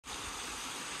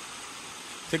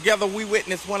Together we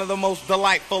witnessed one of the most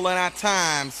delightful in our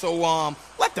time. So,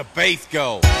 let the bass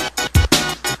go. Now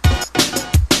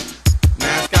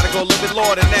it's gotta go a little bit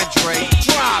lower than that, Dre.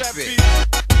 Drop it.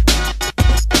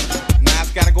 Now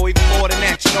it's gotta go even lower than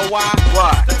that. You know why?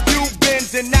 Why? You've been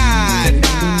denied,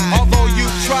 although you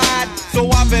tried.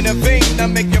 So I've been a fiend to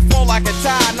make you fall like a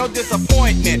tide. No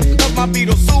disappointment, cause my beat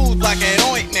will soothe like an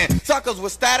ointment. Suckers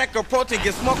with static approach and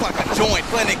get smoked like a joint.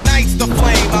 When ignites the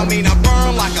flame, I mean I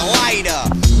burn like a lighter.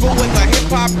 Go with a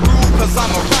hip-hop groove, cause I'm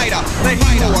a writer. Let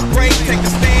him know a great, take a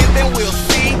stand, then we'll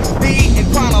see. Be in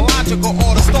chronological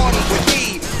order, starting with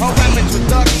me. A rap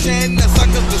introduction, the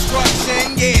sucker's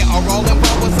destruction. Yeah, a rolling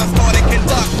bubbles I started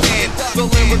conducting. The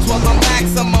lyrics was a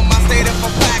maximum, I stated for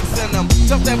facts in them.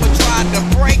 Something we tried to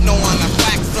break, no one to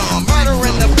fax some. Murder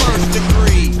in the first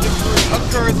degree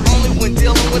occurs only when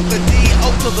dealing with the D-O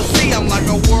to the C. I'm like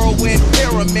a whirlwind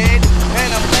pyramid, and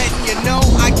I'm letting you know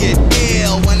I get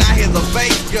ill when I hear the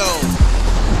bass go.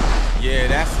 Yeah,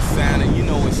 that's the sound, and you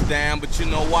know it's down, but you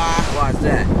know why? Why's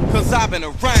that? Cause I've been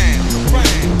around,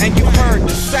 and you heard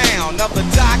the sound of the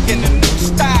doc and the new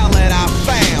style that I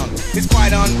found. It's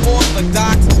quite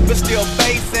unorthodox, but still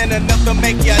bassing enough to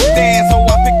make you dance. So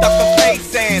I picked up the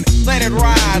bass and let it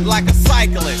ride like a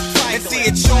cyclist, and see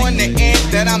it showing the end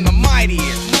that I'm the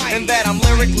mightiest, and that I'm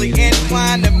lyrically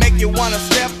inclined to make you wanna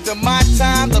step to my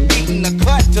time, the beat and the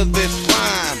cut to this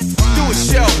rhyme. Do a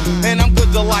show, and I'm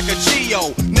good to like a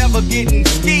Geo. Never getting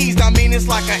skeezed, I mean it's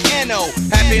like a NO.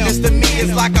 Happiness to me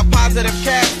is like a positive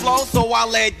cash flow, so I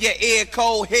let your ear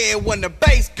cold hear when the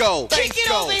bass go. Kick it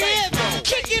over here,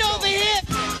 kick it over here.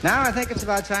 Now I think it's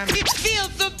about time. Feel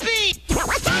the beat.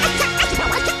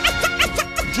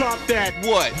 Drop that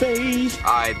what? Bass.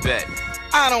 I bet.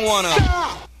 I don't wanna.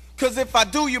 Cause if I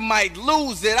do, you might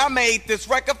lose it. I made this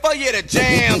record for you to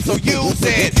jam, so use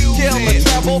it. Kill the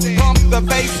treble, pump the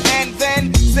bass, and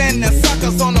then send the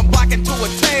suckers on the block into a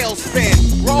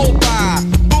tailspin. Roll by,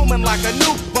 booming like a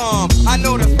nuke bomb. I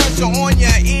know the pressure on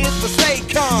your ears, but stay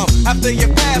calm. After you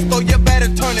pass, though, you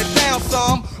better turn it down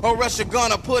some, or else you're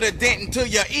gonna put a dent into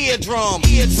your eardrum.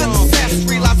 Success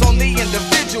relies on the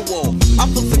individual. I'm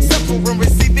so successful in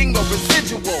receiving a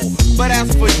residual. But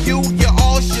as for you, you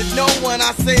all should know when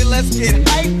I say let's get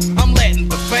hype, I'm letting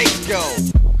the bass go.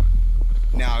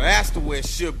 Now that's the way it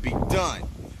should be done.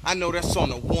 I know that's on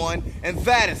the one, and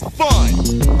that is fun.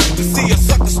 To see a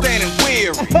sucker standing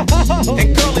weary,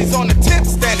 and girlies on the tip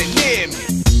standing near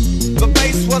me. The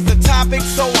bass was the topic,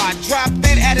 so I dropped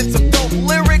it, added some dope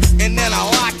lyrics, and then I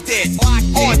locked it.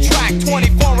 On track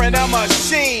 24 in a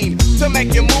machine, to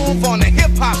make you move on the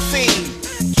hip-hop scene.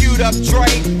 Queued up Dre,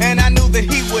 and I knew that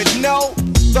he would know.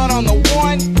 Thought on the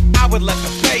one, I would let the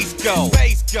bass go.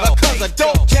 Cause a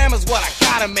dope jam is what I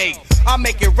gotta make. I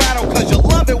make it rattle cause you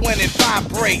love it when it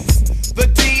vibrates. The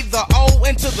D, the O,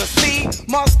 into the C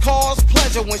must cause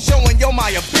pleasure when showing you my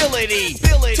ability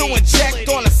to inject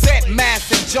on a set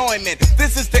mass enjoyment.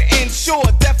 This is to ensure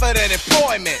definite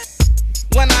employment.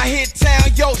 When I hit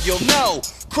town, yo, you'll know.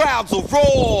 Crowds will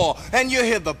roar, and you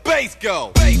hear the bass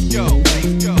go.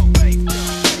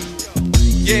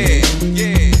 Yeah,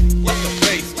 yeah, let the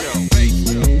bass go.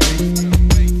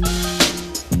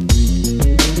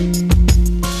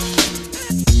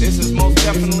 This is most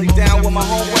definitely down with my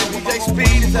homeboy DJ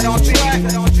Speed. Is that on track?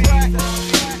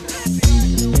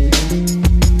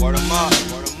 Word 'em up,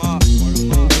 word 'em up, word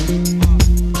 'em up.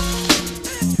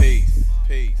 Peace,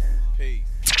 peace, peace.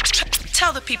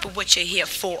 Tell the people what you're here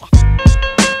for.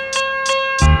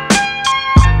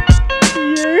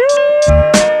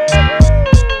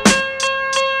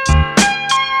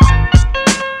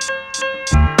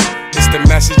 The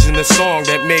message in the song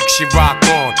that makes you rock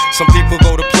on. Some people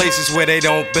go to places where they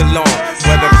don't belong.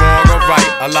 Whether wrong or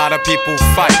right, a lot of people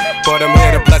fight, but I'm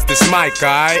here to bless this mic,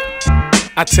 alright?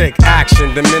 I take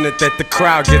action the minute that the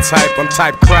crowd gets hype. I'm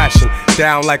type crashing,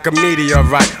 down like a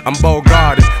meteorite. I'm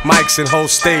Bogarted, mics and whole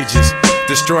stages,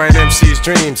 destroying MC's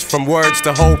dreams from words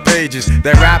to whole pages.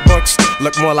 Their rap books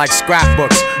look more like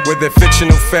scrapbooks with their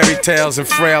fictional fairy tales and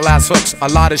frail ass hooks. A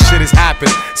lot of shit has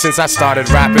happened since I started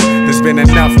rapping. There's been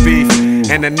enough beef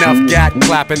and enough gat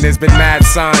clapping. There's been mad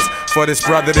signs for this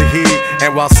brother to heed.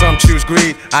 And while some choose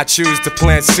greed, I choose to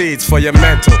plant seeds for your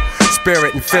mental,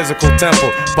 spirit, and physical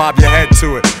temple. Bob your head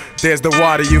to it. There's the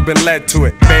water, you've been led to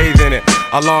it. Bathe in it.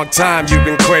 A long time you've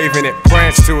been craving it.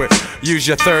 Prance to it. Use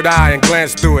your third eye and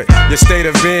glance through it. Your state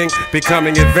of being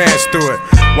becoming advanced through it.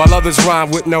 While others rhyme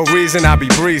with no reason, I be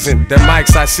breezing. Their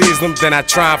mics, I seize them, then I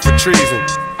try 'em for treason.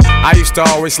 I used to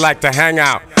always like to hang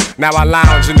out. Now I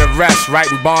lounge in the rest,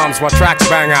 writing bombs while tracks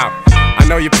bang out. I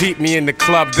know you peeped me in the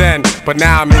club then, but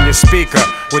now I'm in your speaker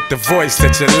with the voice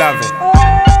that you're loving.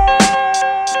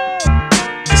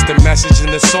 It's the message in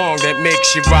the song that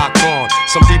makes you rock on.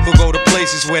 Some people go to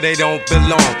places where they don't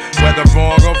belong. Whether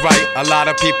wrong or right, a lot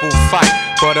of people fight,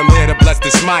 but I'm here to bless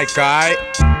this mic, alright?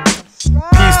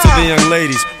 Peace to the young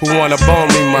ladies who wanna bone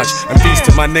me much, and peace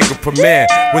to my nigga Premier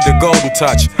with the golden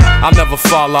touch. I'll never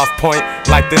fall off point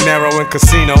like De Niro in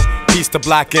Casino. Peace to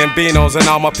black Gambinos and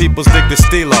all my peoples dig the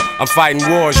stilo. I'm fighting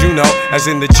wars, you know, as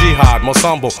in the jihad. Most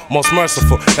humble, most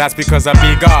merciful, that's because I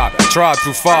be God. Trod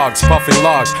through fogs, puffing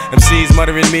logs. MCs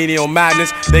muttering menial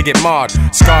madness, they get marred,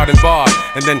 scarred and barred,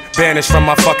 and then banished from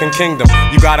my fucking kingdom.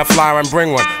 You gotta fly and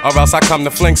bring one, or else I come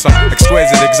to fling some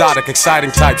exquisite, exotic,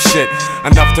 exciting type shit.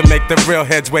 Enough to make the real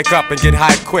heads wake up and get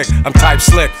hyped quick. I'm type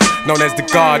slick, known as the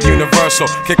God Universal.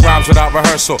 Kick rhymes without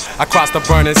rehearsal. I crossed the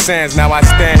burning sands, now I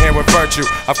stand here with virtue.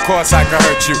 Of course I could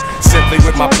hurt you, simply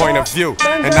with my point of view.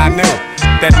 And I knew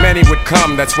that many would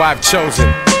come, that's why I've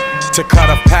chosen to cut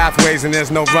off pathways, and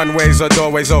there's no runways or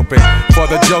doorways open for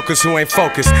the jokers who ain't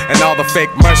focused, and all the fake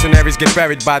mercenaries get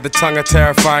buried by the tongue of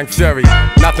terrifying fury.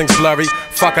 Nothing's blurry,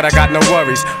 fuck it, I got no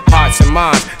worries. Hearts and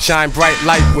minds shine bright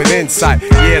light with insight.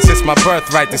 Yes, it's my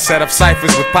birthright to set up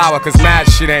ciphers with power, cause mad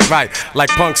shit ain't right. Like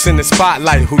punks in the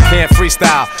spotlight who can't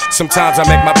freestyle. Sometimes I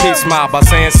make my peeps smile by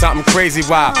saying something crazy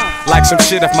wild, like some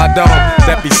shit off my dome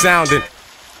that be sounding.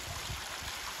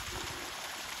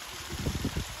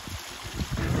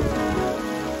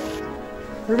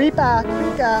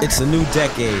 It's a new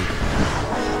decade.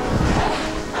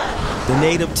 The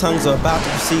native tongues are about to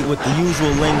proceed with the usual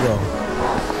lingo,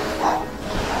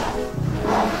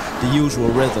 the usual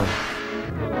rhythm.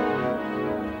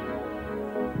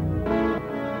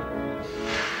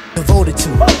 Devoted to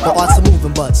the arts of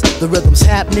moving butts. The rhythm's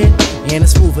happening and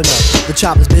it's moving up. The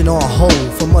chop has been on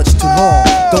hold for much too long.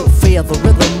 Don't fear the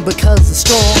rhythm because it's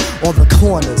strong. On the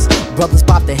corners, brothers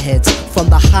bop their heads from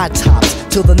the high tops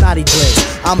to the naughty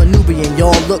dreads. I'm a Nubian,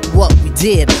 y'all, look what we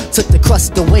did. Took the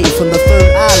crust away from the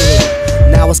third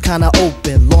eyelid. Now it's kinda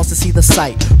open, lost to see the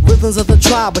sight. Rhythms of the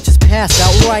tribe, which is passed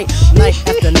out right. Night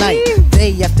after night,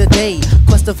 day after day.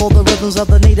 Questing for the rhythms of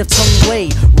the native tongue way.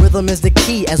 Rhythm is the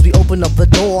key as we open up the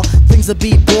door. Things a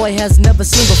beat boy has never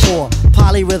seen before.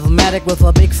 Polyrhythmatic with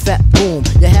a big fat boom.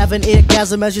 You have an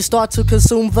eargasm as you start to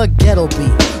consume the ghetto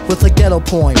beat with a ghetto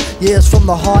poem. Yeah, it's from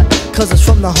the heart, cause it's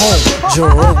from the home.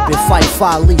 Jerobi, Fight,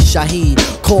 Fali, Shaheed.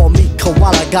 Call me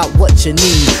Koala, got what you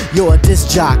need. You're a disc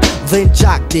jock, then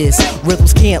jock this.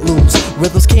 Rhythms can't lose,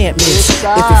 rhythms can't miss. If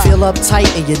you feel uptight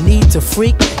and you need to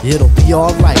freak, it'll be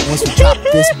alright once we drop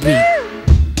this beat.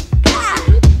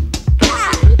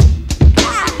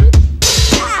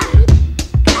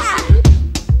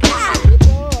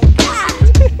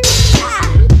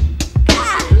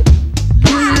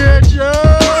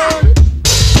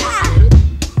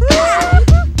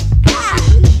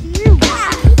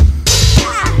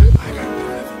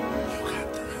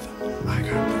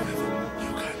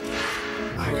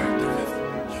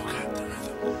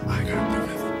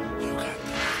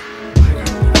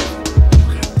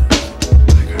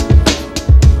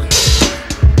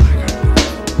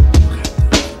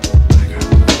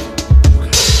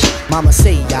 Mama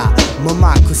say ya,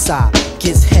 Mama Kusa,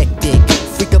 gets hectic,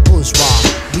 freak a bourgeois.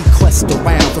 We quest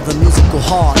around for the musical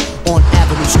heart on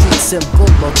Avenue Streets and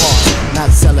Boulevards. Not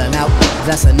selling out,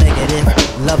 that's a negative.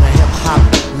 Loving hip hop,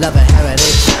 loving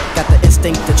heritage. Got the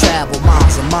instinct to travel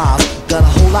miles and miles. Got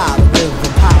a whole lot of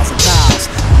rhythm, piles and tiles.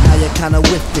 Now you're kinda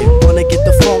with it, wanna get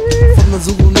the funk from the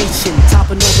Zulu Nation,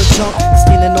 topping all the junk,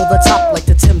 standing on the top like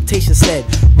the Temptation said.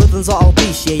 Rhythms are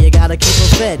obese, yeah, you gotta keep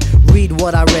them fed. Read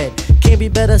what I read, can't be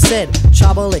better said.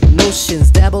 Tribalic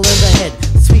notions, dabble in the head.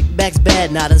 Sweetback's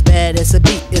bad, not as bad as a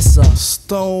beat. It's a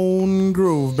stone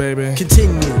groove, baby.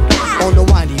 Continue on the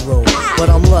windy road, but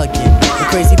I'm lugging the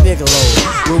crazy Bigelow.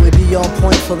 Will we be on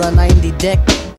point for the 90 deck?